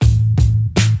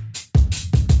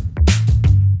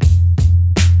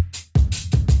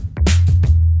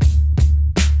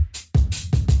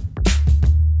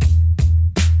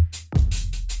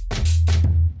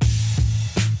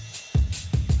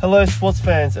Hello sports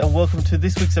fans and welcome to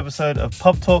this week's episode of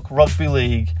Pub Talk Rugby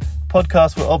League, a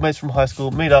podcast where old mates from high school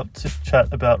meet up to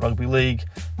chat about rugby league.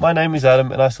 My name is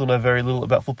Adam and I still know very little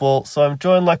about football, so I'm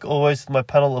joined like always with my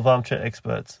panel of armchair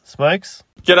experts. Smokes?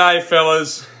 G'day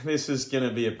fellas, this is going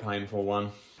to be a painful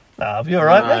one. Nah, I'll be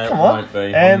alright mate, come it on. Won't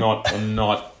be. And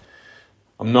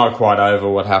I'm not quite over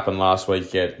what happened last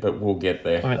week yet, but we'll get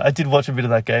there. I mean, I did watch a bit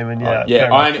of that game and I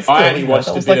only watched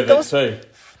a bit of it too.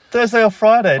 Thursday or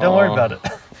Friday, don't worry about it.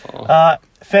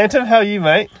 Phantom, how are you,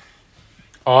 mate?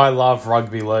 I love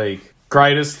rugby league.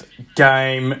 Greatest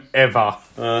game ever.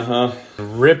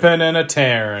 Ripping and a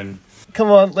tearing. Come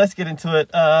on, let's get into it.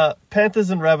 Panthers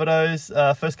and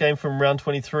Rabbitohs, first game from round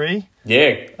 23.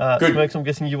 Yeah, good. Smokes, I'm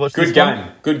guessing you watched Good this game,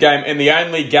 one? good game. And the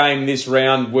only game this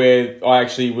round where I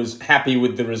actually was happy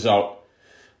with the result.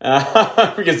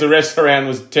 Because the rest of the round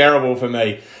was terrible for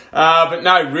me. But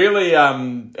no, really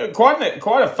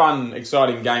quite a fun,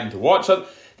 exciting game to watch. I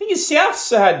think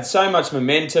Souths had so much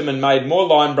momentum and made more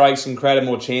line breaks and created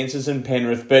more chances than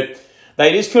Penrith, but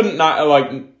they just couldn't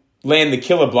land the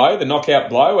killer blow, the knockout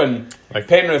blow, and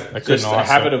Penrith, just a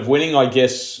habit of winning, I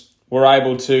guess, were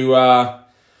able to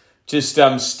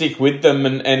stick with them,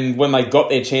 and when they got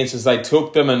their chances, they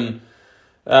took them, and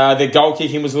their goal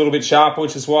kicking was a little bit sharper,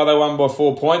 which is why they won by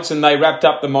 4 points, and they wrapped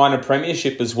up the minor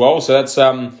premiership as well, so that's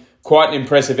quite an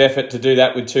impressive effort to do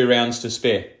that with 2 rounds to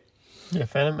spare. Yeah,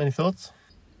 Phantom, any thoughts?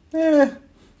 Yeah,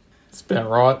 it's about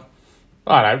right.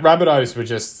 I don't know, Rabbitohs were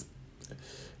just...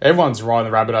 Everyone's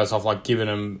writing the Rabbitohs off, giving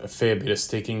them a fair bit of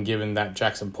sticking, giving that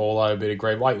Jackson Paulo a bit of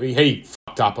grief. He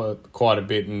fucked up quite a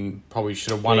bit and probably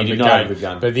should have won a big game.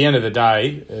 But at the end of the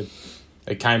day,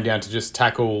 it came down to just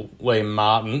tackle Liam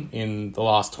Martin in the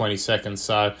last 20 seconds.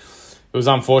 So it was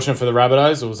unfortunate for the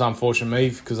Rabbitohs. It was unfortunate for me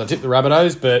because I tipped the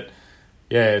Rabbitohs, but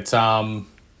yeah,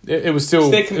 it was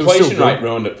still... Their completion rate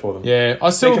ruined it for them. Yeah,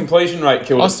 their completion rate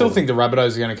killed it. I still think the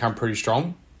Rabbitohs are going to come pretty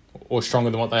strong, or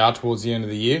stronger than what they are towards the end of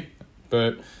the year.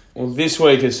 But this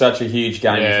week is such a huge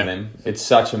game for them. It's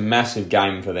such a massive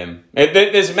game for them.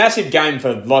 There's a massissive game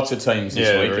for lots of teams this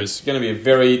week. It's going to be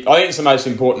I think it's the most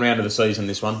important round of the season,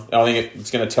 this one. I think it's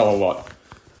going to tell a lot.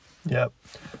 Yep.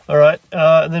 All right.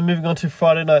 And then moving on to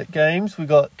Friday night games, we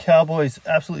got Cowboys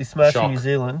absolutely smashing New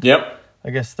Zealand. Yep. I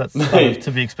guess that's kind of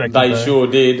to be expected. They sure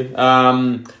did.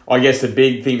 I guess the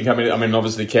big thing to come in,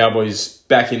 obviously the Cowboys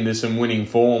back into some winning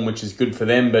form, which is good for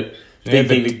them, but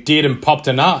did and popped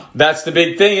a nut. That's the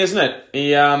big thing, isn't it?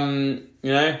 He,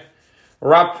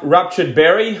 ruptured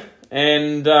berry,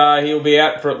 and he'll be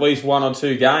out for at least 1 or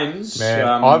 2 games. Man,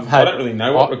 I don't really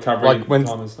know what recovery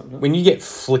time is. When you get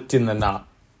flicked in the nut,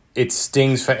 it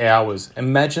stings for hours.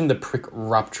 Imagine the prick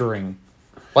rupturing.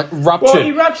 Ruptured. Well,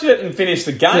 he ruptured it and finished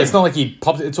the game. Yeah, it's not like he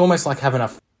popped it. It's almost like having a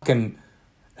fucking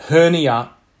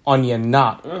hernia on your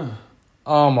nut.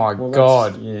 Oh my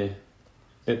God. Yeah.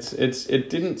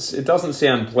 It doesn't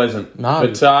sound pleasant. No.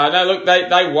 But no, look,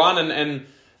 they won, and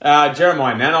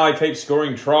Jeremiah Nanai keeps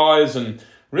scoring tries, and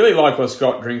really like what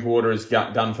Scott Drinkwater has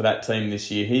done for that team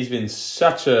this year. He's been had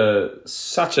such a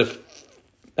standout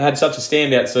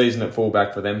season at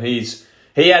fullback for them.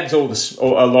 He adds a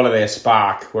lot of their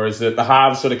spark, whereas the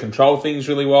halves sort of control things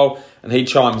really well, and he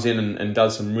chimes in and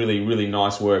does some really, really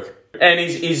nice work. And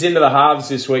he's into the halves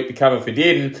this week to cover for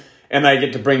Dearden, and they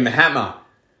get to bring the hammer.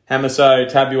 Hamaso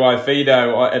Tabuai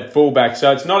Fido at fullback.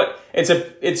 So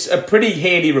it's a pretty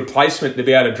handy replacement to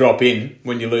be able to drop in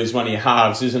when you lose one of your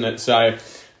halves, isn't it? So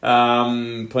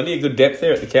plenty of good depth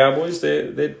there at the Cowboys.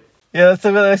 Yeah, let's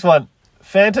talk about the next one.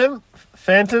 Phantom,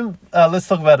 let's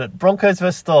talk about it. Broncos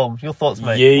versus Storm. Your thoughts,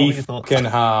 mate?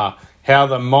 How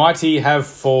the mighty have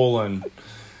fallen.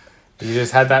 You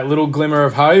just had that little glimmer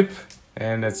of hope,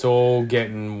 and it's all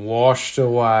getting washed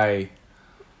away.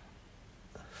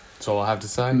 That's all I have to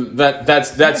say.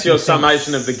 That's your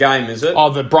summation of the game, is it? Oh,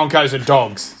 the Broncos are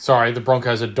dogs. Sorry, the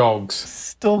Broncos are dogs.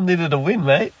 Storm needed a win,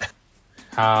 mate.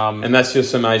 And that's your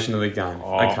summation of the game.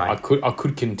 Okay. I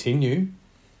could continue.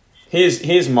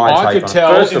 Here's my take on it. I could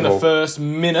tell in the first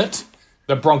minute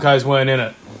the Broncos weren't in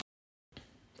it.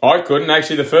 I couldn't.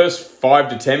 Actually, the first 5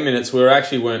 to 10 minutes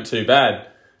weren't too bad.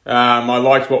 I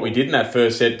liked what we did in that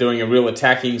first set, doing a real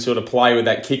attacking sort of play with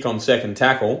that kick on second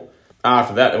tackle.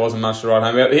 After that, there wasn't much to write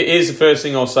home about. Here's the first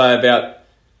thing I'll say about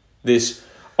this.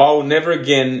 I will never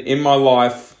again in my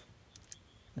life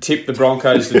tip the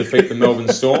Broncos to defeat the Melbourne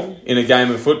Storm in a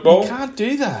game of football. You can't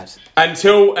do that.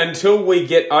 Until we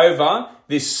get over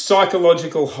this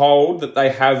psychological hold that they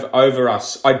have over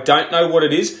us. I don't know what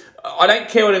it is. I don't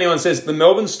care what anyone says. The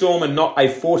Melbourne Storm are not a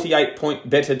 48-point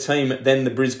better team than the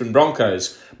Brisbane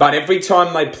Broncos. But every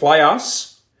time they play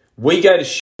us, we go to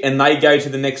shit and they go to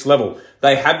the next level.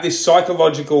 They have this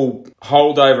psychological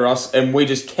hold over us, and we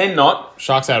just cannot.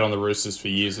 Sharks out on the Roosters for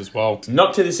years as well.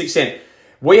 Not to this extent.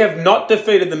 We have not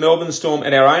defeated the Melbourne Storm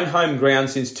at our own home ground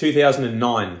since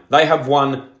 2009. They have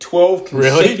won 12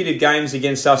 consecutive games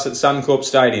against us at Suncorp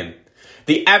Stadium.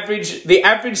 The average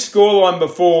scoreline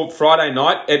before Friday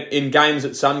night in games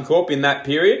at Suncorp in that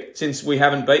period, since we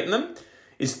haven't beaten them,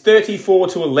 is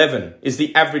 34-11 is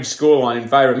the average scoreline in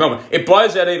favour of Melbourne. It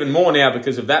blows out even more now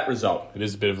because of that result. It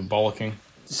is a bit of a bollocking.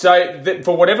 So,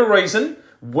 for whatever reason,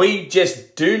 we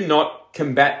just do not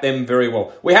combat them very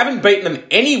well. We haven't beaten them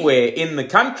anywhere in the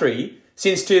country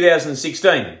since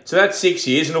 2016. So that's 6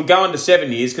 years, and it'll go on to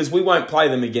 7 years because we won't play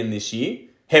them again this year.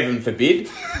 Heaven forbid.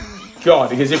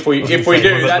 God, because if we do,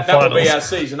 that will be our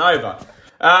season over.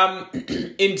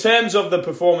 In terms of the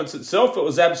performance itself, it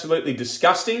was absolutely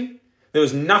disgusting. There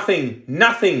was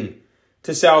nothing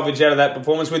to salvage out of that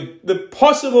performance, with the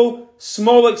possible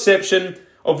small exception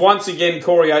of, once again,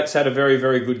 Corey Oates had a very,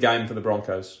 very good game for the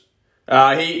Broncos.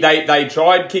 They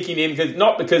tried kicking him,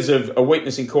 not because of a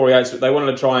weakness in Corey Oates, but they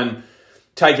wanted to try and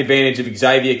take advantage of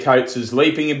Xavier Coates'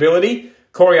 leaping ability.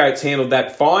 Corey Oates handled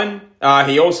that fine.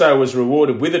 He also was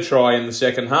rewarded with a try in the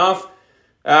second half.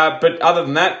 But other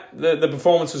than that, the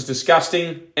performance was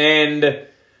disgusting, and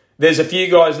there's a few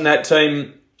guys in that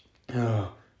team.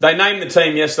 They named the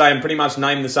team yesterday and pretty much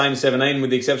named the same 17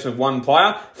 with the exception of one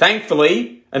player.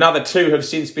 Thankfully, another 2 have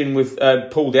since been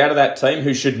pulled out of that team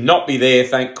who should not be there.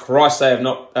 Thank Christ they have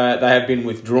not. They have been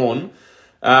withdrawn.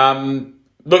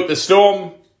 Look, the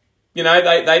Storm,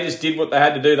 they just did what they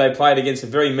had to do. They played against a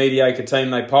very mediocre team.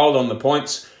 They piled on the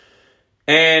points.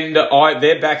 And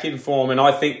they're back in form, and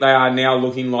I think they are now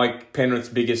looking like Penrith's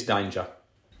biggest danger.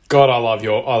 God,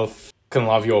 I can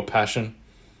love your passion.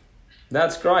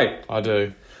 That's great. I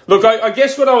do. Look, I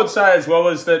guess what I would say as well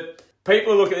is that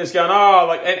people look at this going,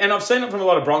 and I've seen it from a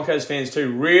lot of Broncos fans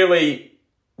too, really,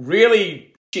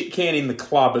 really shit-canning the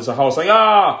club as a whole, saying,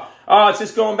 it's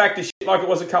just going back to shit like it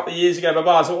was a couple of years ago, blah,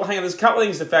 blah. So, well, hang on, there's a couple of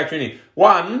things to factor in here.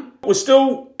 One, we're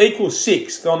still equal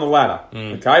 6th on the ladder,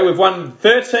 okay? We've won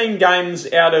 13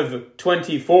 games out of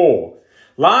 24.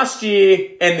 Last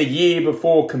year and the year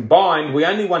before combined, we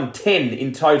only won 10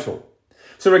 in total.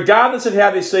 So regardless of how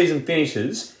this season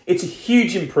finishes, it's a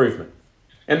huge improvement,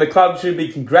 and the club should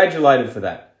be congratulated for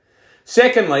that.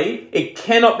 Secondly, it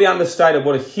cannot be understated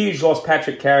what a huge loss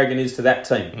Patrick Carrigan is to that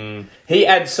team. He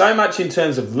adds so much in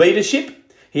terms of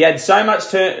leadership. He adds so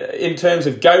much in terms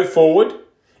of go forward,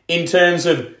 in terms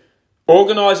of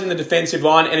organising the defensive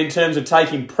line, and in terms of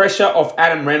taking pressure off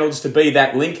Adam Reynolds to be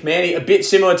that link man. A bit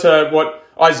similar to what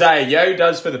Isaiah Yeo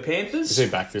does for the Panthers. Is he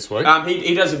back this week?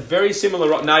 He does a very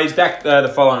similar... No, he's back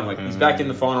the following week. He's back in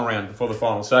the final round before the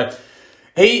final. So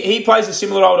he plays a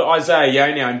similar role to Isaiah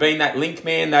Yeo now, and being that link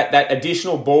man, that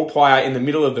additional ball player in the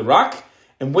middle of the ruck,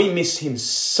 and we miss him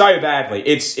so badly.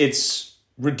 It's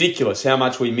ridiculous how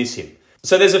much we miss him.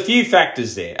 So there's a few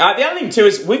factors there. The other thing too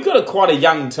is we've got quite a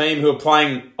young team who are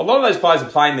playing... A lot of those players are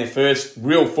playing their first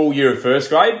real full year of first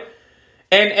grade.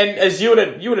 And as you would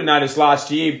have noticed last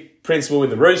year, principle with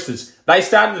the Roosters, they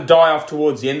started to die off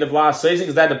towards the end of last season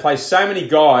because they had to play so many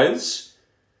guys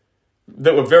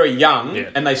that were very young,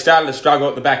 and they started to struggle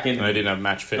at the back end. They didn't have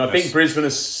match fitness. And I think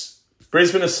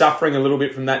Brisbane is suffering a little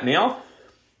bit from that now.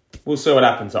 We'll see what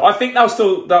happens. I think I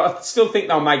still think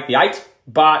they'll make the 8,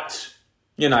 but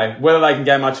whether they can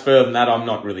go much further than that, I'm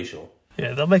not really sure.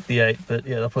 Yeah, they'll make the 8, but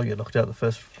they'll probably get knocked out the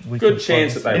first week. Good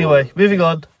chance that they will. Anyway, moving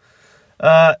on.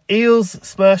 Eels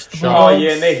smashed the Bulldogs. Oh,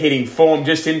 yeah, and they're hitting form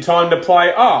just in time to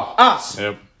play. Us.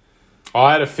 Yep.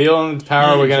 I had a feeling,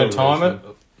 Para, we're going to time it.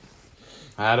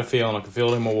 I had a feeling. I could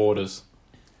feel it in my waters.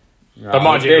 No, but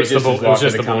mind you, it was just the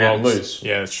Bulldogs. Bulldogs.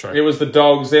 Yeah, that's true. It was the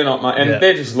Dogs. They're not much. And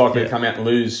they're just likely to come out and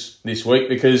lose this week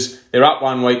because they're up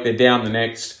one week, they're down the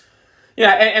next.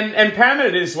 Yeah, and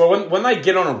Parramatta is, well, when they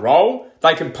get on a roll,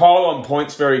 they can pile on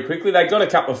points very quickly. They got a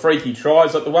couple of freaky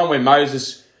tries, like the one where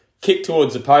Moses kicked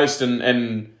towards the post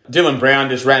and Dylan Brown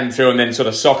just ran through and then sort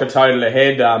of soccer-toed it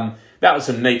ahead. That was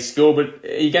some neat skill, but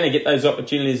are you going to get those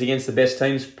opportunities against the best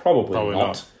teams? Probably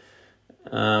not.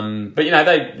 But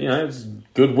it's a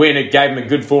good win. It gave them a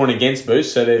good for and against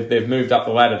boost, so they've moved up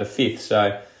the ladder to 5th.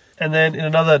 So, and then in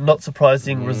another not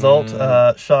surprising result,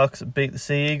 Sharks beat the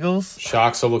Sea Eagles.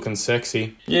 Sharks are looking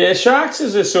sexy. Yeah, Sharks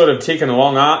is just sort of ticking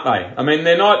along, aren't they? I mean,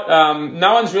 they're not.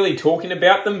 No one's really talking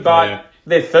about them, but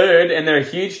they're 3rd, and they're a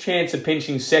huge chance of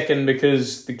pinching 2nd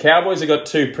because the Cowboys have got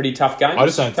 2 pretty tough games. I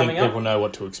just don't think people know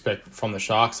what to expect from the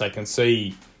Sharks. They can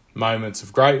see moments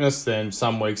of greatness, then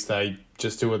some weeks they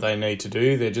just do what they need to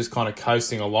do. They're just kind of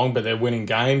coasting along, but they're winning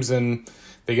games, and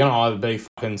they're going to either be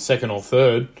fucking 2nd or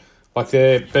 3rd. Like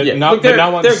they're they're a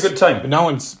good team. But no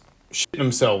one's shitting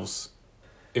themselves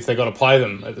if they got to play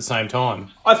them at the same time.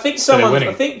 I think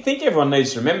everyone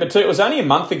needs to remember too. It was only a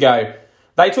month ago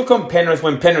they took on Penrith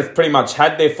when Penrith pretty much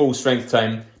had their full strength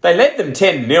team. They led them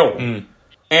 10-0.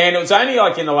 And it was only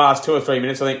like in the last 2 or 3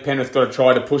 minutes, I think Penrith got to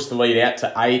try to push the lead out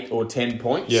to 8 or 10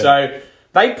 points. Yeah. So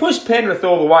they pushed Penrith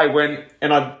all the way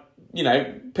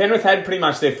Penrith had pretty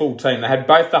much their full team. They had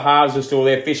both the halves were still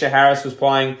there. Fisher Harris was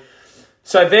playing.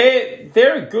 So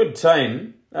they're a good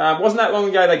team. Wasn't that long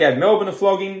ago they gave Melbourne a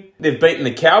flogging. They've beaten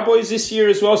the Cowboys this year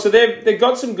as well. So they've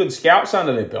got some good scalps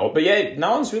under their belt. But yeah,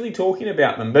 no one's really talking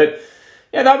about them. But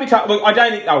yeah, they'll be tough. Look, I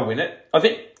don't think they'll win it. I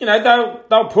think,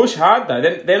 they'll push hard, though.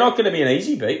 They're not going to be an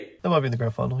easy beat. That might be in the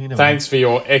grand final. You never Thanks for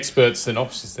your expert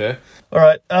synopsis there. All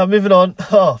right, moving on.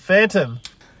 Oh, Phantom.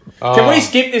 Can we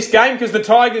skip this game? Because the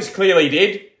Tigers clearly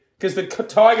did. Because the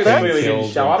Tigers clearly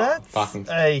didn't show up. That's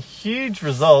a huge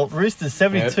result. Roosters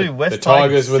 72, West The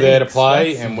Tigers were there to 6.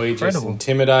 play, That's and we incredible. just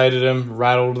intimidated them,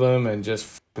 rattled them, and just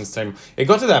fucking steamed. It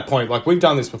got to that point, like we've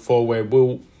done this before, where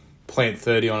we'll plant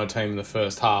 30 on a team in the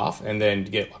first half and then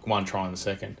get like one try in the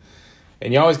second.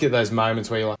 And you always get those moments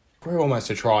where you're like, we're almost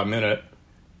a try a minute.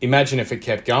 Imagine if it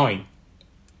kept going.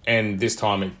 And this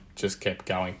time it just kept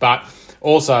going. But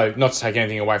also, not to take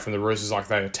anything away from the Roosters, like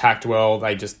they attacked well.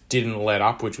 They just didn't let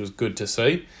up, which was good to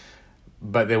see.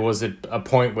 But there was a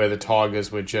point where the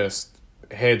Tigers were just,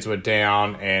 heads were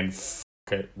down and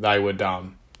they were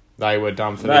done. They were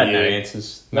done for the year. They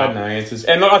had no answers.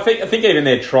 And look, I think even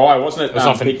their try, wasn't it, was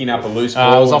often picking up a loose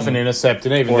ball? It was often intercept,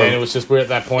 and even then it was just, we're at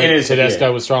that point.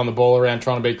 Tedesco was throwing the ball around,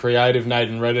 trying to be creative.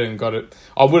 Nathan read it and got it.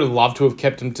 I would have loved to have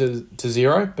kept him to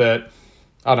 0, but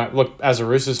I don't look, as a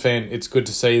Roosters fan, it's good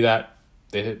to see that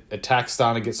the attack's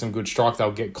starting to get some good strike.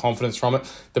 They'll get confidence from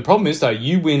it. The problem is, though,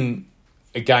 you win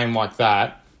a game like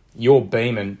that, you're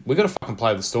beaming. We've got to fucking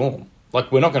play the Storm. Like,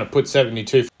 we're not going to put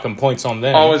 72 fucking points on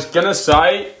them. I was going to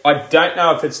say, I don't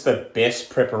know if it's the best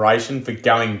preparation for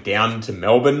going down to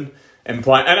Melbourne and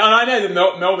playing. And I know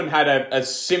that Melbourne had a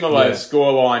similar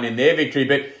scoreline in their victory,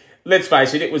 but let's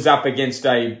face it, it was up against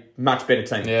a much better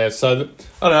team. Yeah, so,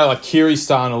 I don't know, like, Kiri's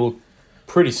starting to look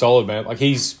pretty solid, man. Like,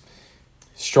 he's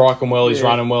striking well, he's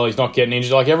running well, he's not getting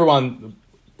injured. Like, everyone,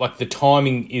 like, the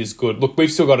timing is good. Look,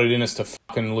 we've still got it in us to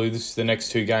fucking lose the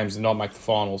next 2 games and not make the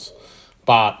finals.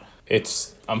 But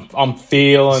I'm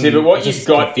feeling. See, but what you've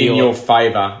got in your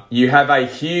favour, you have a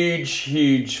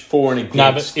huge for and against.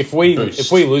 No, but if we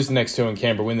lose the next 2 in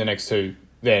Canberra, win the next 2,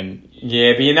 then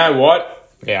yeah. But you know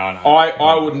what? Yeah, I know.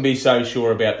 I wouldn't be so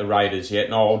sure about the Raiders yet,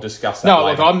 and I'll discuss that.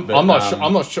 Later. I'm not sure.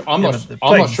 I'm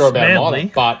not sure about them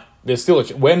either. But there's still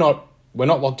we're not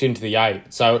locked into the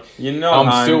 8. So you're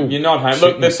not home. You're not home.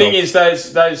 Look, the thing is,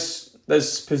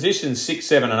 those positions 6,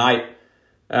 7, and 8.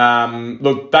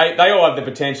 Look, they all have the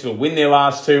potential to win their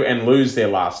last 2 and lose their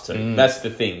last 2. That's the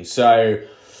thing. So,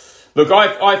 look,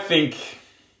 I think.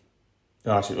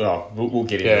 We'll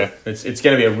get into it. It's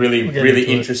going to be a really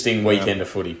interesting weekend of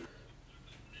footy.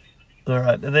 All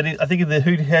right, and then I think in the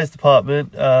Who Has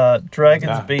department,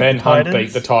 Dragons beat the Titans. Hunt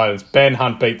beat the Titans. Ben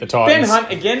Hunt beat the Titans. Ben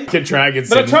Hunt again. The Dragons.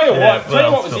 But I'll tell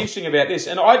you what was interesting about this,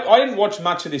 and I didn't watch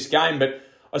much of this game, but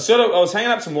I was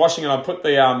hanging up some washing and I put the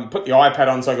iPad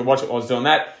on so I could watch it while I was doing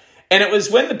that. And it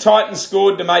was when the Titans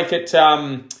scored to make it,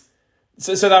 so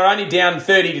they were only down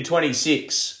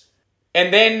 30-26.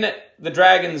 And then the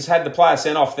Dragons had the player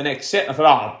sent off the next set. And I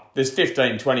thought, there's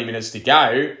 15, 20 minutes to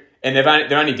go. And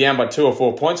they're only down by 2 or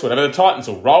 4 points or whatever. The Titans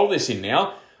will roll this in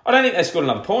now. I don't think they scored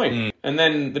another point. And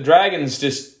then the Dragons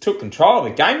just took control of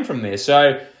the game from there.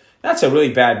 So that's a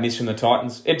really bad miss from the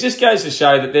Titans. It just goes to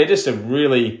show that they're just a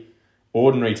really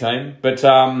ordinary team. But,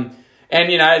 and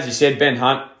as you said, Ben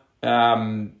Hunt,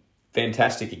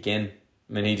 fantastic again.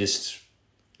 I mean,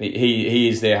 he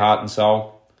is their heart and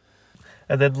soul.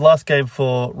 And then last game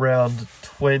for round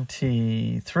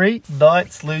 23,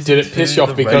 Knights losing. Did it piss you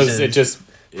off because it just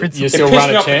you still run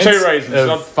a chance? It pissed me off for 2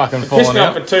 reasons. Fucking falling out. Pissed me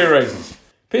off for 2 reasons.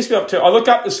 Pissed me off 2. I look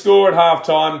up the score at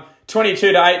halftime,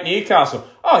 22-8 Newcastle.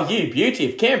 Oh, you beauty!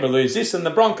 If Canberra lose this and the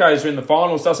Broncos are in the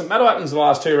finals, doesn't matter what happens in the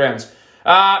last 2 rounds.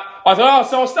 I thought,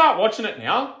 so I'll start watching it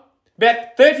now.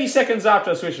 About 30 seconds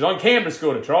after I switched it on, Canberra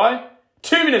scored a try.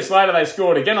 2 minutes later, they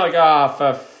scored again. I go,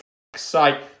 for fuck's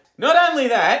sake. Not only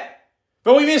that,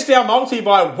 but we missed our multi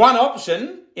by 1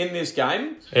 option in this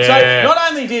game. Yeah. So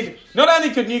not only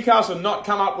could Newcastle not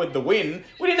come up with the win,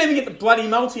 we didn't even get the bloody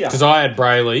multi up. Because I had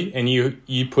Brayley and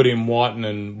you put in Whiten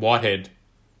and Whitehead.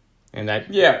 And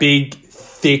that big,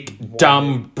 thick,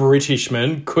 dumb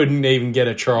Britishman couldn't even get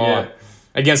a try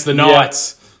against the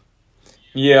Knights.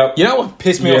 Yeah. You know what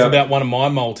pissed me off about one of my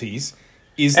multis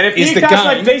And if is the Newcastle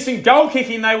had game. decent goal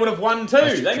kicking, they would have won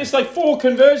too. They missed like 4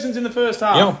 conversions in the first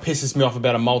half. You know what pisses me off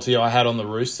about a multi I had on the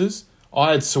Roosters?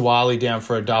 I had Suwali down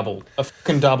for a double. A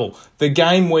fucking double. The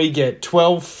game we get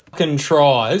 12 fucking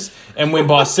tries and win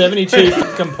by 72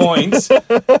 fucking points.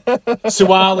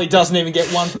 Suwali doesn't even get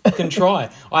one fucking try.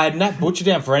 I had Nat Butcher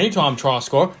down for any time try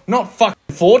scorer, not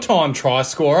fucking 4-time try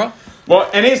scorer. Well,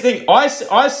 and here's the thing. I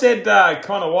said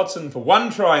Connor Watson for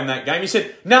 1 try in that game. He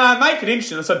said, "Nah, make it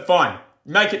interesting." I said, "Fine,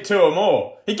 make it 2 or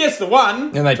more." He gets the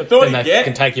 1, And they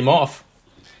can take him off.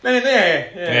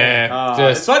 Yeah.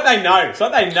 It's like they know. It's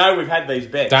like they know we've had these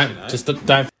bets.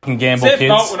 Don't fucking gamble, It's their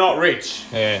kids. fault we're not rich.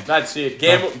 Yeah. That's it.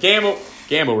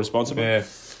 Gamble responsibly. Yeah.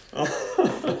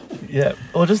 Yeah,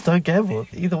 or just don't gamble.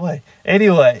 Either way.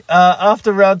 Anyway,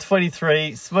 after round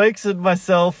 23, Smokes and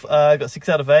myself got 6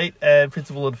 out of 8, and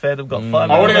Principal and Phantom got 5 out of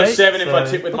 8. I would have got 7 if I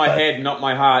so tipped with my not bad. head, not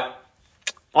my heart.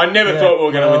 I never thought we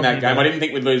were going to win that game. know. I didn't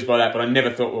think we'd lose by that, but I never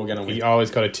thought we were going to win. You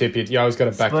always got to tip it. You always got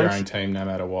to back your Smokes. own team no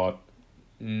matter what.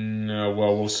 No,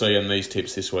 well, we'll see on these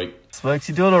tips this week. Smokes,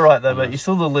 you're doing all right though, mate. You're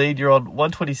still in the lead. You're on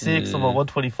 126, I'm on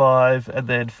 125, and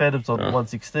then Phantom's on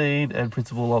 116, and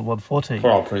Principal on 114.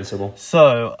 Poor old Principal.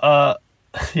 So,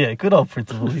 yeah, good old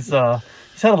Principal. He's had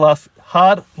a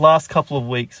hard last couple of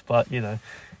weeks, but you know,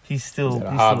 he's still Had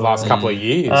a hard still last around. couple of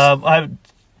years.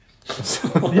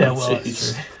 Yeah, well,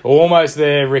 that's true. Almost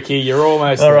there, Ricky. You're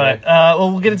almost All there. right.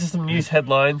 Well, we'll get into some news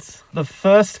headlines. The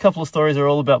first couple of stories are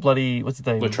all about bloody what's his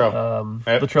name? Latrell.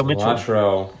 Yep. Latrell Mitchell.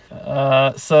 Lateral.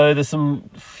 So there's some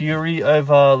fury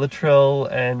over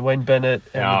Latrell and Wayne Bennett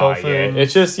and the Dolphins.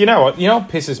 It's just, you know what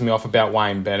pisses me off about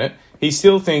Wayne Bennett? He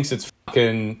still thinks it's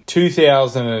fucking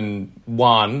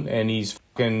 2001 and he's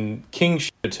fucking king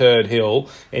shit turd hill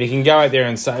and he can go out there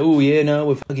and say, oh yeah, no,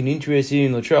 we're fucking interested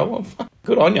in Latrell. Well, fuck,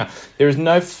 good on you. There is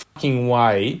no fucking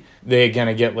way they're going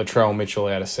to get Latrell Mitchell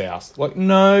out of South. Like,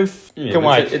 no fucking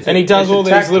way. And he does all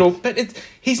these little... But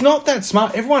he's not that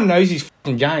smart. Everyone knows his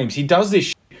fucking games. He does this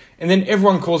shit. And then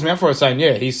everyone calls me out for it saying,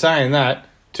 yeah, he's saying that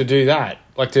to do that.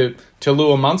 Like, to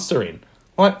lure Munster in.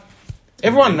 Like,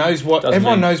 everyone knows what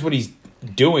he's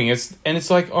doing. It's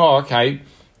like, oh, okay,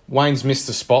 Wayne's missed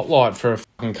the spotlight for a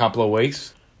fucking couple of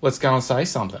weeks. Let's go and say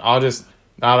something. I don't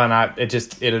know.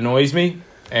 It annoys me.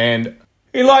 And...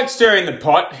 He likes stirring the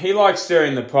pot.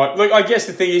 Look, I guess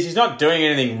the thing is he's not doing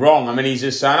anything wrong. I mean, he's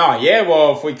just saying, oh, yeah,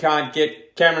 well, if we can't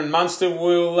get Cameron Munster,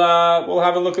 we'll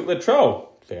have a look at Latrell.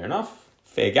 Fair enough.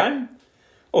 Fair game.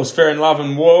 All's fair in love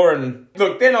and war. And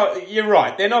look, you're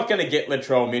right. They're not going to get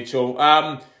Latrell Mitchell.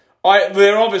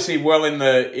 They're obviously well in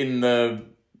the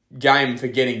game for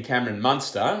getting Cameron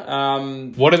Munster.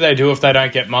 what do they do if they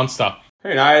don't get Munster?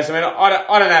 Who knows? I mean,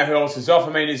 I don't know who else is off.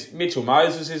 I mean, is Mitchell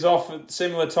Moses is off at a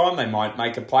similar time? They might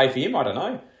make a play for him. I don't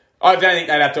know. I don't think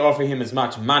they'd have to offer him as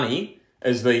much money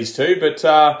as these two. But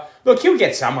look, he'll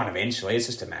get someone eventually. It's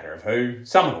just a matter of who.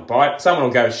 Someone will bite. Someone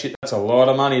will go, shit, that's a lot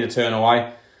of money to turn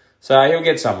away. So he'll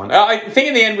get someone. I think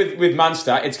in the end with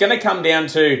Munster, it's going to come down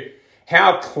to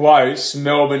how close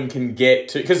Melbourne can get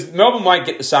to... Because Melbourne won't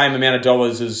get the same amount of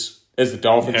dollars as the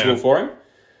Dolphins will for him.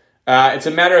 It's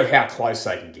a matter of how close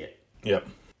they can get. Yep.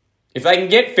 If they can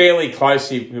get fairly close,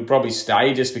 he'll probably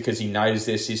stay just because he knows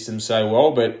their system so well.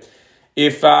 But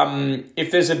if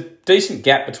there's a decent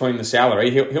gap between the salary,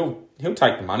 he'll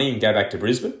take the money and go back to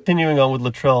Brisbane. Continuing on with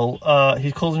Latrell,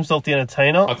 he calls himself the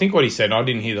entertainer. I think what he said, I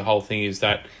didn't hear the whole thing, is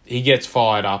that he gets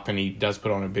fired up and he does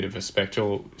put on a bit of a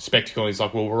spectacle. He's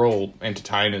like, well, we're all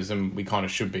entertainers and we kind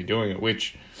of should be doing it,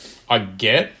 which I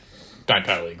get. Don't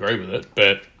totally agree with it,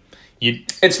 but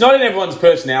it's not in everyone's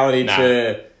personality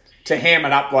to ham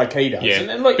it up like he does. Yeah,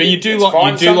 and look, but you do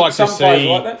like to see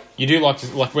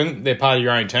when they're part of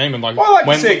your own team, and when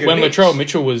Latrell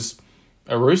Mitchell was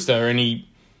a Rooster, and he,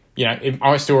 you know,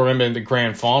 I still remember in the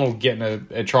grand final getting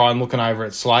a try and looking over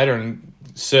at Slater and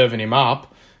serving him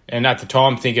up, and at the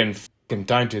time thinking, fucking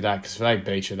don't do that because if they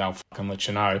beat you, they'll fucking let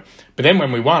you know. But then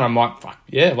when we won, I'm like, fuck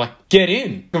yeah, like get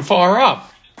in and fire up.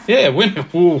 Yeah, win.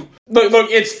 Ooh. Look.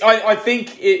 I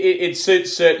think it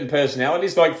suits certain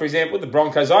personalities. Like for example, with the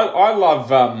Broncos, I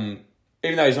love.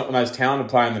 Even though he's not the most talented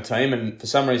player on the team, and for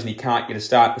some reason he can't get a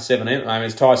start at the 17 at the moment,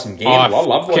 is Tyson Gamble. I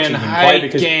love watching him play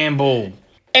because Gamble.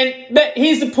 But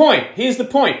here's the point.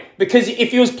 Because if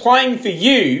he was playing for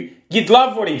you, you'd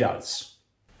love what he does.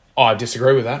 I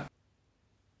disagree with that.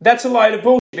 That's a load of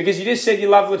bullshit because you just said you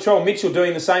love Latrell Mitchell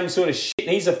doing the same sort of shit. And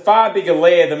he's a far bigger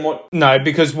layer than what... No,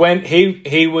 because when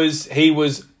he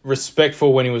was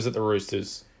respectful when he was at the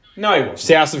Roosters. No, he wasn't.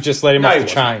 South have just let him off the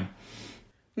chain.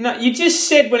 No, you just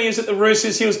said when he was at the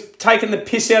Roosters he was taking the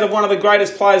piss out of one of the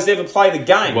greatest players to ever play the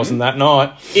game. It wasn't that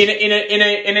night.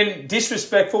 In a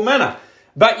disrespectful manner.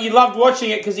 But you loved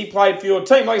watching it because he played for your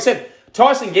team. Like I said,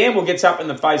 Tyson Gamble gets up in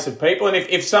the face of people, and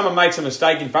if someone makes a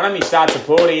mistake in front of him, he starts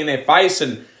applauding in their face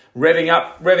and revving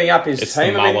up his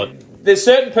team. The mullet. There's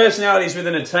certain personalities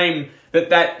within a team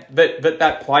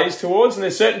that plays towards, and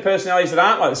there's certain personalities that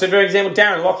aren't like that. So, for example,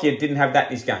 Darren Lockyer didn't have that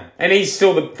in his game, and he's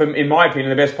still, in my opinion,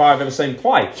 the best player I've ever seen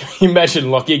play.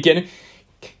 Imagine Lockyer getting,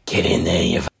 get in there,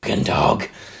 you fucking dog,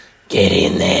 get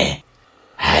in there.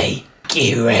 Hey,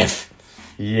 get ref.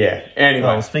 Yeah. Anyway,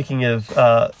 Well, speaking of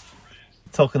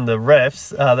talking the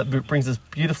refs, that brings us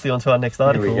beautifully onto our next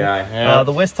article. Here we go. Yeah.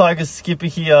 The West Tigers skipper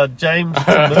here, James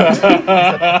Tamu.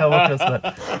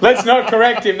 Let's not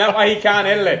correct him. That way he can't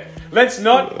edit it. Let's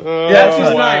not. That's his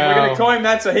name. We're going to call him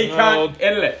that so he can't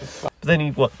edit it. But then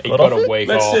he got got off a it? week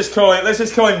Let's off.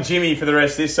 just call him Jimmy for the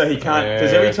rest of this so he can't.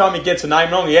 Because Yeah. every time he gets a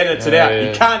name wrong, he edits it out.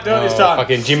 He can't do it this time.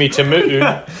 Fucking Jimmy Tamu.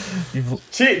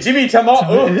 Jimmy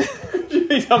Tamu.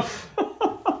 Jimmy Tamu.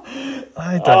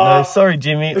 I don't know. Sorry,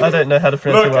 Jimmy. I don't know how to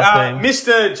pronounce Look, your last name.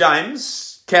 Mr.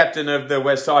 James, captain of the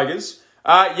West Tigers,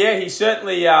 he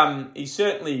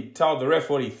certainly told the ref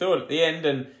what he thought at the end,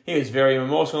 and he was very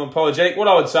remorseful and apologetic. What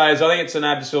I would say is I think it's an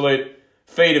absolute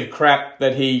feat of crap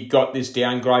that he got this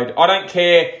downgrade. I don't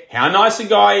care how nice a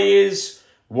guy he is,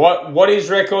 what his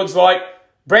record's like.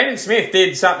 Brandon Smith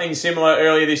did something similar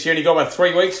earlier this year, and he got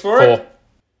 3 weeks for it. 4.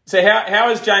 So how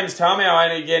is James Tamu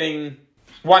only getting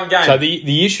 1 game? So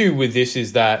the issue with this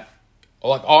is that,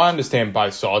 like, I understand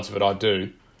both sides of it, I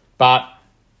do, but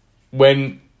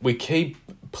when we keep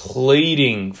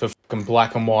pleading for fucking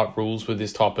black and white rules with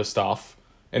this type of stuff,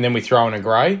 and then we throw in a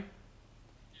grey,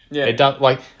 yeah, it does.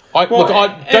 Like,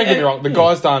 don't get me wrong, the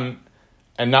guy's done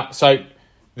enough. So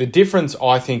the difference,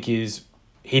 I think, is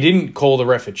he didn't call the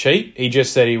ref a cheat. He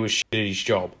just said he was shit at his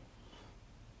job.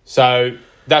 So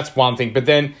that's one thing. But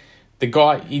then the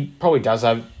guy, he probably does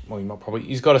have. Well,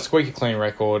 he's got a squeaky clean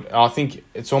record. I think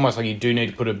it's almost like you do need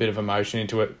to put a bit of emotion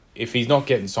into it. If he's not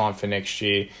getting signed for next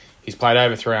year, he's played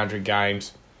over 300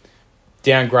 games,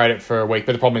 downgrade it for a week.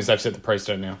 But the problem is they've set the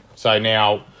precedent now. So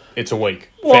now it's a week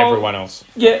for everyone else.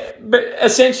 Yeah, but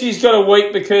essentially he's got a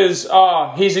week because,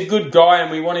 he's a good guy and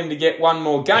we want him to get 1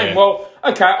 more game. Yeah. Well,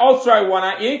 okay, I'll throw one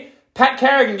at you. Pat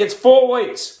Carrigan gets 4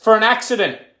 weeks for an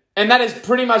accident, and that has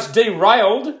pretty much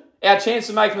derailed our chance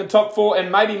of making the top 4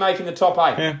 and maybe making the top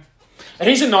 8. Yeah. And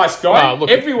he's a nice guy.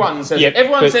 Everyone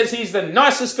says he's the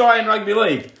nicest guy in rugby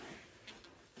league.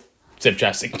 Except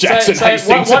Jackson So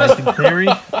Hastings. In theory,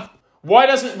 why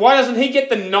doesn't he get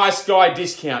the nice guy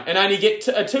discount and only get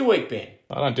a 2-week ban?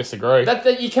 I don't disagree.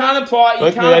 That you can't apply. You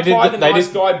Look, can't they apply did- the they nice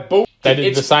did- guy bullshit. They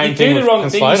did the same thing You do with the wrong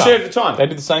thing. Slater. You serve the time. They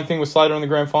did the same thing with Slater in the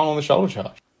grand final on the shoulder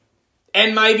charge.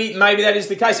 And maybe that is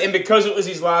the case. And because it was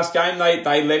his last game,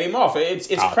 they let him off. It's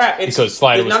crap. It's because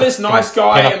Slater was this nice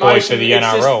guy pen-up boy for emotion. the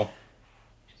NRL.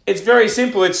 It's very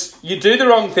simple. It's you do the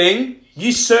wrong thing,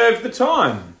 you serve the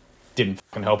time. Didn't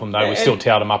fucking help him though. We still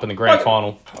towed him up in the grand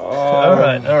final. all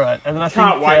right. And then I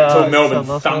Can't think, wait until Melbourne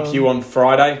so- thunk you on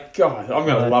Friday. God, I'm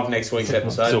going to love next week's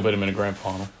episode. Still beat him in a grand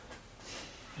final.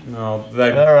 No,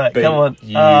 they All right, beat come on.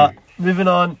 you. Moving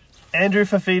on. Andrew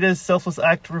Fafita's selfless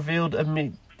act revealed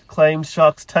amid claims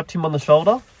Sharks tapped him on the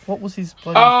shoulder. What was his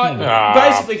bloody thing?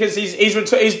 Basically, because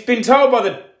he's been told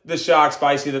by the Sharks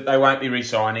basically that they won't be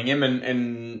re-signing him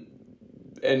and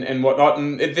whatnot.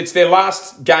 And it's their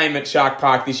last game at Shark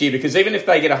Park this year because even if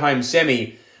they get a home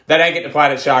semi, they don't get to play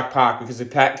it at Shark Park because the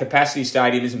capacity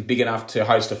stadium isn't big enough to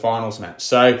host a finals match.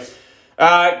 So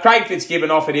Craig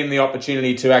Fitzgibbon offered him the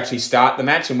opportunity to actually start the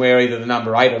match and wear either the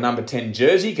number 8 or number 10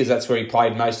 jersey because that's where he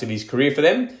played most of his career for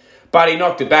them. But he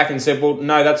knocked it back and said, well,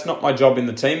 no, that's not my job in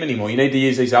the team anymore. You need to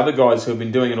use these other guys who have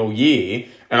been doing it all year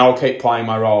and I'll keep playing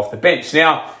my role off the bench.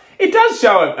 Now, it does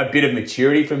show a bit of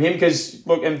maturity from him because,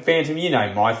 look, and Phantom, you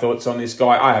know my thoughts on this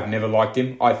guy. I have never liked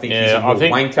him. I think he's a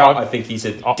real wanker. I think he's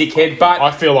a dickhead. But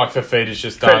I feel like Fafita's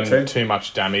just done too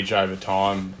much damage over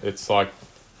time. It's like...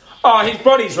 his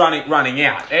body's running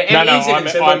out. And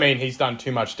I mean he's done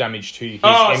too much damage to his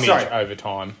image over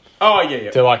time. Oh,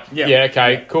 yeah. They're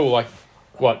like, cool. Like,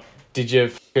 what? Did you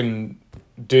fucking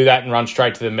do that and run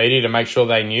straight to the media to make sure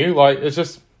they knew? Like, it's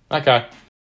just, okay.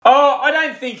 Oh, I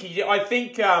don't think he... I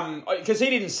think... Because he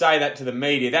didn't say that to the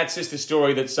media. That's just a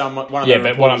story that one of the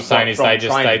but what I'm reporters saying is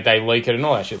got they leak it and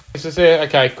all that shit. It's just,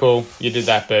 okay, cool, you did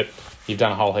that, but you've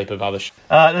done a whole heap of other shit.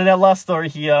 And our last story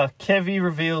here. Kevy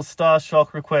reveals Star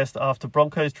Shock request after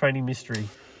Broncos training mystery.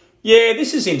 Yeah,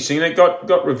 this is interesting. It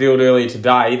got revealed earlier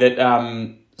today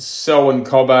that Selwyn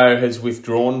Cobbo has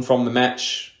withdrawn from the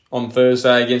match on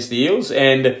Thursday against the Eels.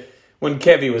 And when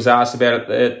Kevy was asked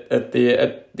about it at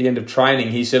the end of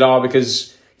training, he said,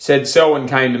 because he said Selwyn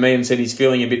came to me and said he's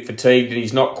feeling a bit fatigued and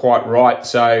he's not quite right,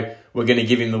 so we're going to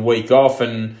give him the week off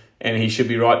and he should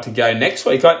be right to go next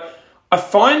week. I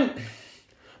find...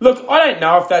 Look, I don't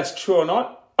know if that's true or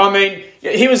not. I mean,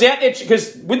 he was out there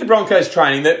because with the Broncos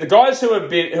training, the guys who are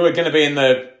going to be in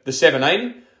the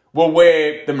 17 will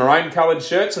wear the maroon-coloured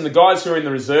shirts, and the guys who are in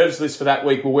the reserves list for that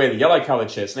week will wear the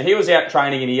yellow-coloured shirts. Now, he was out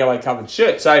training in a yellow-coloured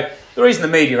shirt, so the reason the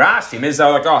media asked him is they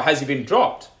were like, oh, has he been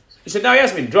dropped? He said, no, he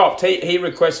hasn't been dropped. He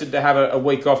requested to have a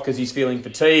week off because he's feeling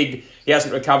fatigued. He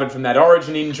hasn't recovered from that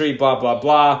origin injury, blah, blah,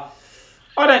 blah.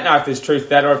 I don't know if there's truth to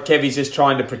that or if Kevy's just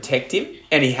trying to protect him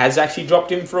and he has actually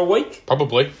dropped him for a week.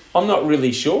 Probably. I'm not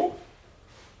really sure.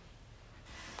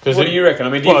 What do you reckon? I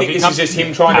mean, do you think this is just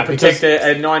him trying to protect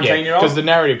a 19-year-old? Because the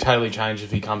narrative totally changed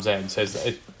if he comes out and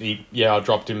says, I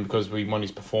dropped him because we want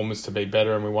his performance to be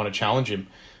better and we want to challenge him.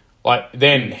 Like,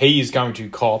 then he is going to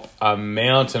cop a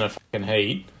mountain of fucking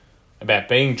heat about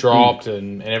being dropped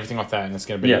and everything like that, and it's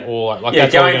going to be all like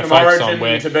that's all going from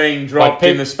origin to being dropped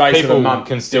in the space of a month.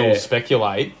 People can still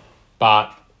speculate,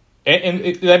 but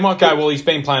they might go, well, he's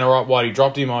been playing all right. Why he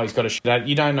dropped him? Oh, he's got a shit out.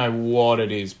 You don't know what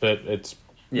it is, but it's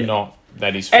not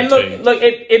that he's fatigue. And look,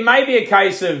 it may be a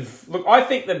case of I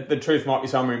think that the truth might be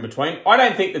somewhere in between. I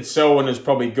don't think that Selwyn has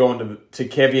probably gone to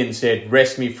Kevy and said,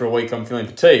 "Rest me for a week. I'm feeling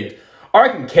fatigued." I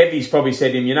reckon Kevy's probably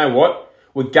said to him, "You know what?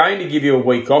 We're going to give you a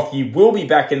week off. You will be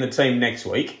back in the team next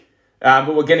week,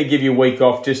 but we're going to give you a week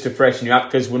off just to freshen you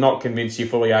up because we're not convinced you're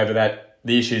fully over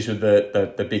the issues with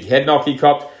the big head knock he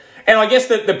copped." And I guess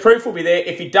the proof will be there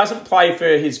if he doesn't play for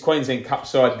his Queensland Cup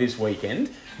side this weekend.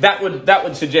 That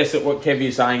would suggest that what Kevy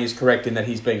is saying is correct in that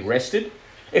he's being rested.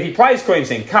 If he plays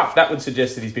Queensland Cup, that would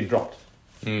suggest that he's been dropped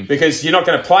because you're not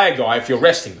going to play a guy if you're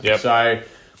resting them. Yep. So.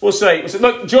 We'll see.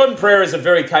 Look, Jordan Pereira is a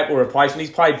very capable replacement.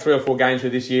 He's played 3 or 4 games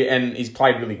with this year and he's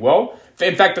played really well.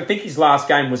 In fact, I think his last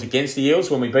game was against the Eels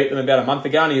when we beat them about a month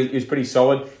ago and he was pretty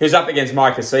solid. He was up against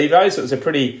Mike Acevo, so it was a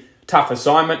pretty tough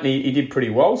assignment and he did pretty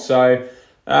well. So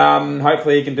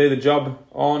hopefully he can do the job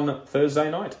on Thursday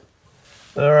night.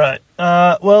 All right.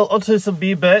 Well, onto some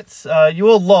beer bets. You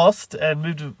all lost and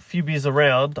moved a few beers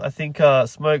around. I think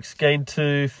Smokes gained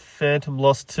 2, Phantom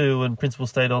lost 2 and Principal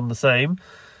stayed on the same.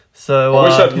 So I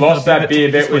wish I'd lost that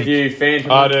beer bet with you, Phantom.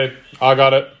 I do. I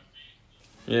got it.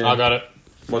 Yeah. I got it.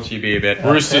 What's your beer bet?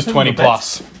 Roosters 20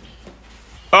 plus.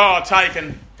 Oh,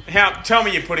 taken. Tell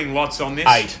me you're putting lots on this.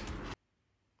 8.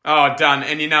 Oh, done.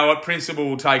 And you know what? Principal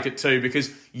will take it too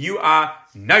because you are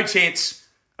no chance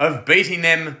of beating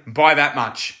them by that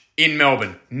much in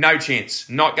Melbourne. No chance.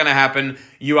 Not going to happen.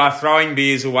 You are throwing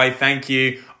beers away. Thank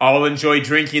you. I'll enjoy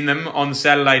drinking them on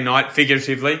Saturday night,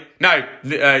 figuratively. No,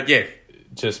 yeah.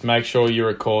 Just make sure you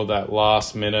record that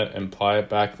last minute and play it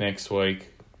back next week.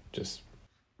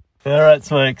 All right,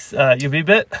 Smokes. Your beer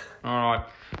bet? All right.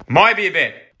 My beer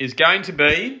bet is going to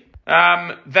be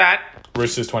that...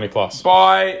 Roosters 20 plus.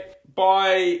 By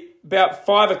about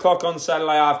 5 o'clock on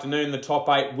Saturday afternoon, the top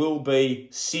 8 will be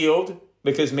sealed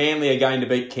because Manly are going to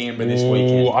beat Canberra this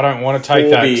weekend. I don't want to take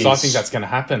that because I think that's going to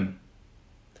happen.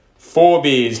 4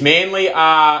 beers. Manly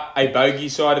are a bogey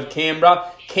side of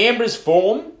Canberra. Canberra's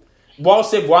form...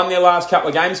 Whilst they've won their last couple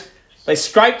of games, they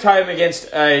scraped home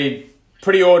against a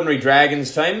pretty ordinary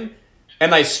Dragons team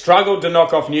and they struggled to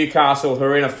knock off Newcastle, who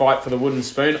are in a fight for the wooden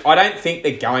spoon. I don't think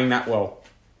they're going that well.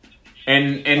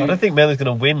 And I don't think Manly's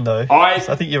going to win, though. I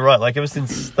think you're right. Like, ever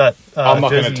since that I'm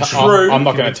not going to take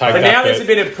that. But now there's a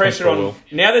bit of pressure on...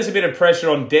 Now there's a bit of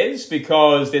pressure on Des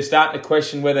because they're starting to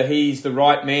question whether he's the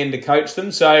right man to coach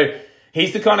them. So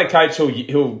he's the kind of coach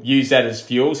who'll use that as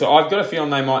fuel. So I've got a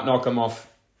feeling they might knock him off.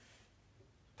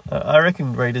 I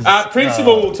reckon Raiders...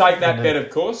 Principal will take that bet, of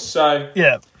course. So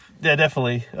yeah,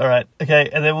 definitely. All right. Okay,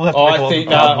 and then we'll have to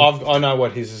I know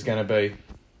what his is going to be.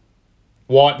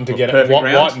 Whiten to get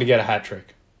a hat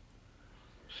trick.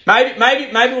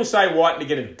 Maybe we'll say Whiten to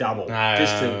get a double.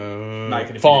 Just to make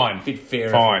it a bit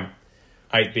fairer. Fine.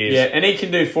 8 beers. Yeah, and he can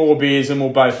do 4 beers and we'll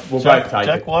both take it.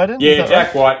 Jack Whiten? Yeah,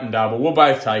 Jack Whiten double. We'll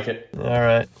both take it. All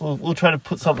right. We'll try to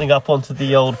put something up onto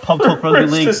the old Pub Talk Rugby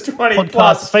League podcast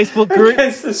plus Facebook group.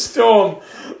 Against the Storm.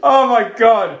 Oh, my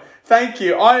God. Thank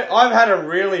you. I've had a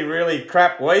really, really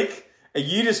crap week.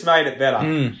 You just made it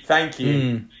better. Thank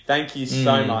you. Thank you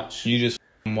so much. You just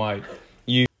wait.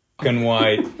 You fucking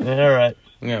wait. All right.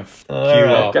 Yeah,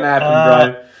 Not going to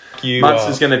happen, bro. Muntz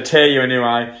is going to tear you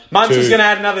anyway. Muntz is going to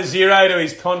add another 0 to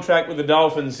his contract with the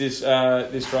Dolphins this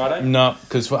Friday. No,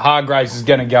 because Hargraves is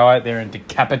going to go out there and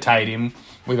decapitate him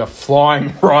with a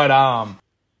flying right arm.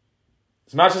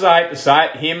 As much as I hate to say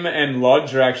it, him and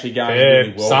Lodge are actually going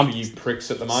really well for you pricks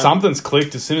at the moment. Something's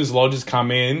clicked as soon as Lodge has come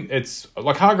in. It's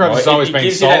like Hargraves has always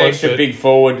been solid. He gives you that extra big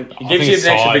forward. He gives you an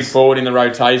extra big forward in the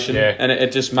rotation, and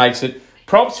it just makes it.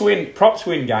 Props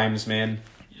win games, man.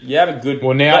 You have a good.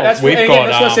 Well, now that's we've again, got,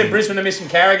 That's why I said Brisbane are missing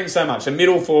Carrigan so much. A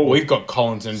middle forward. We've got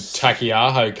Collins and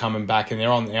Takiaho coming back, and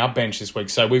they're on our bench this week.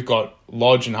 So we've got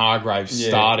Lodge and Hargraves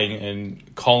starting,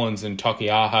 and Collins and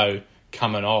Takiaho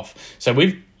coming off. So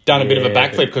we've done a bit of a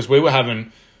backflip because we were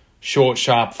having short,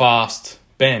 sharp, fast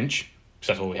bench. Because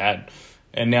that's all we had.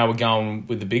 And now we're going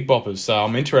with the big boppers. So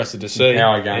I'm interested to see. The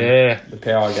power game. Yeah. The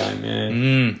power game,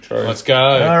 yeah. True. Let's go.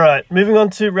 All right, moving on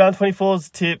to round 24's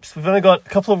tips. We've only got a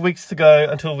couple of weeks to go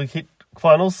until we hit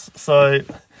finals, so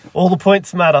all the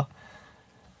points matter.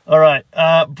 All right,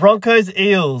 Broncos,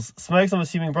 Eels. Smokes, I'm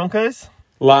assuming Broncos?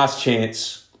 Last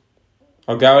chance.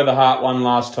 I'll go with the heart one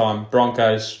last time.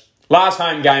 Broncos. Last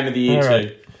home game of the year,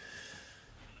 too.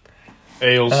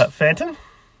 Eels. Phantom?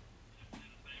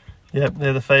 Yep,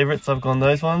 they're the favourites. I've gone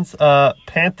those ones.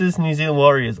 Panthers, New Zealand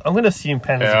Warriors. I'm going to assume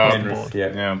Panthers across the board.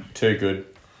 Yeah, too good.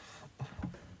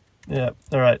 Yeah,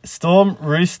 all right. Storm,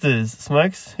 Roosters.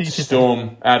 Smokes? Who you tipping?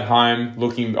 Storm at home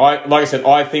looking... like I said,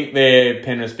 I think they're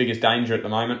Penrith's biggest danger at the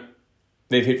moment.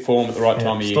 They've hit form at the right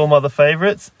time of year. Storm are the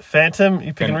favourites. Phantom,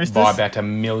 you picking Roosters? Buy back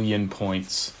 1,000,000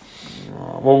 points.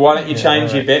 Well, why don't you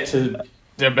change your bet to...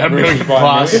 1,000,000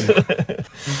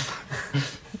 plus.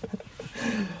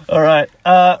 All right.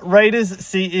 Raiders,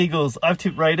 Sea Eagles. I've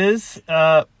tipped Raiders.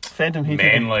 Phantom, who you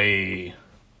tipping? Manly.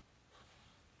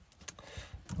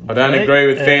 I don't agree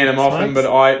with Phantom Smokes? often, but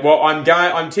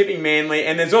I'm tipping Manly,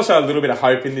 and there's also a little bit of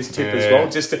hope in this tip as well.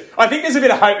 I think there's a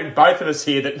bit of hope in both of us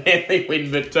here that Manly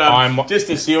win, but just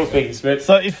to seal things. But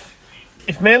So if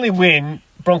Manly win,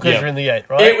 Broncos are in the 8,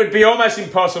 right? it would be almost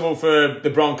impossible for the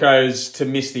Broncos to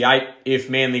miss the 8 if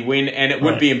Manly win, and it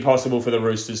would be impossible for the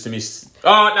Roosters to miss.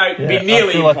 Oh no, it'd be nearly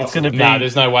I feel like impossible. it's going to be No,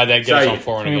 there's no way they'd get us on So,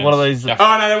 4 and be against. one of those-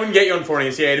 Oh no, they wouldn't get you on 4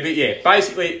 against.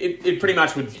 Basically, it pretty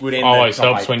much would end. Always the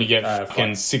top helps 8, when you get fight.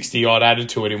 fucking 60 odd added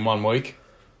to it in 1 week.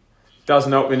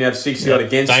 Doesn't help when you have 60 odd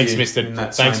against Thanks, you Mr. in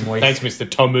that Thanks, same week. thanks, Mr.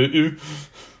 Tomu.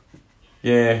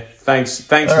 Yeah,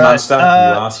 thanks, All right, Munster, you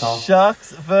asshole.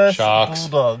 Sharks versus Sharks.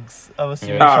 Bulldogs. I'm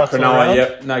assuming Yeah. Sharks all Cronulla, around.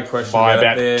 yep, no question By about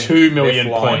about it. 2 million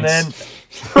They're flying. points.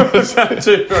 And then,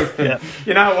 2 million. Yeah.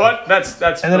 You know what? That's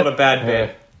And then- not a bad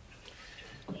bet.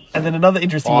 and then another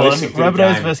interesting Oh, one. this is a good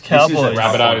Rabbitohs game. versus This is a Cowboys.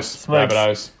 tough Rabbitohs. Smokes.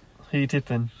 Rabbitohs. Who you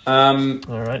tipping? Um,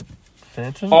 All right.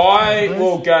 Phantom? I Rabbitohs?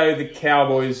 will go the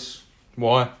Cowboys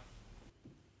Why?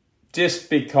 just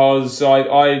because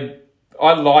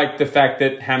I like the fact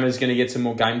that Hammer's going to get some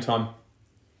more game time.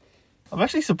 I'm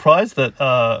actually surprised that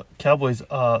Cowboys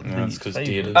are the it's 'cause favourites.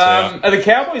 Dearden's out. Are the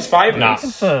Cowboys favourites? Nah.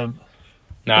 Confirm.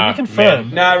 No, Can we confirm?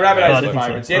 man. No, I Rabbitohs didn't are think so.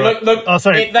 favourites. Yeah, Alright. look. Oh,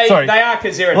 sorry, They sorry. are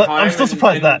because they're at Well, home. I'm still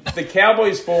surprised and that. the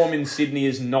Cowboys' form in Sydney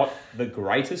is not the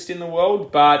greatest in the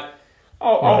world, but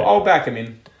I'll back them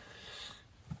in.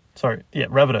 Sorry, yeah,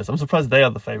 Rabbitohs. I'm surprised they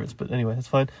are the favourites, but anyway, that's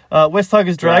fine. West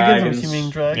Tigers, Dragons. Dragons. I'm assuming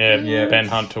Dragons. Yeah, Yeah. Ben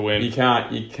Hunt to You win.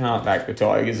 can't back the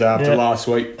Tigers after Yeah. last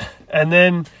week. And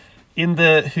then in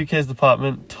the Who Cares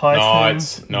department,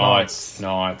 Titans, Knights.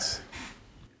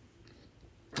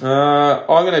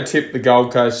 I'm going to tip the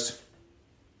Gold Coast.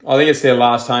 I think it's their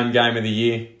last home game of the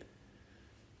year.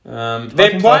 They're Titans are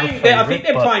the playing. I think favourite,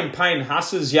 they're but- playing Payne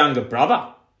Huss's younger brother,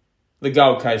 the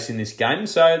Gold Coast, in this game.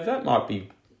 So that might be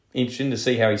interesting to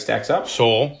see how he stacks up.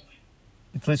 Saul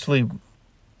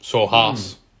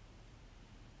Haas.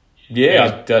 Yeah, I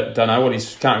don't know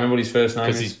can't remember what his first name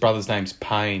Because is. his brother's name's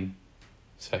Payne.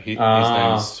 So his Ah.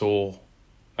 name's Saul.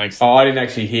 Thanks. Oh, I didn't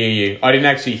actually hear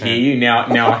you.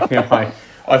 Now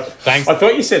Thanks. I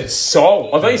thought you said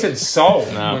soul. I Soul.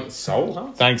 No. I went, soul, huh?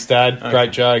 Thanks, Dad.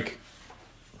 Great joke.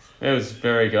 It was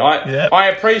very good. Yep. I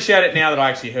appreciate it now that I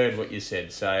actually heard what you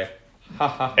said. So,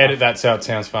 Edit that so it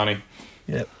sounds funny.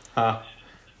 Yep. ha.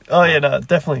 Oh, yeah, no,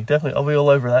 definitely. I'll be all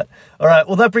over that. All right,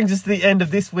 well, that brings us to the end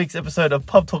of this week's episode of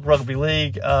Pub Talk Rugby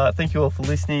League. Thank you all for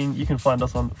listening. You can find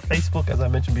us on Facebook, as I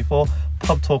mentioned before,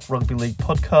 Pub Talk Rugby League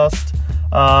Podcast.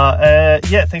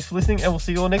 Thanks for listening, and we'll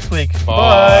see you all next week.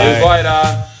 Bye. See you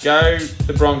later. Go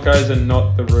the Broncos and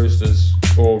not the Roosters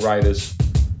or Raiders.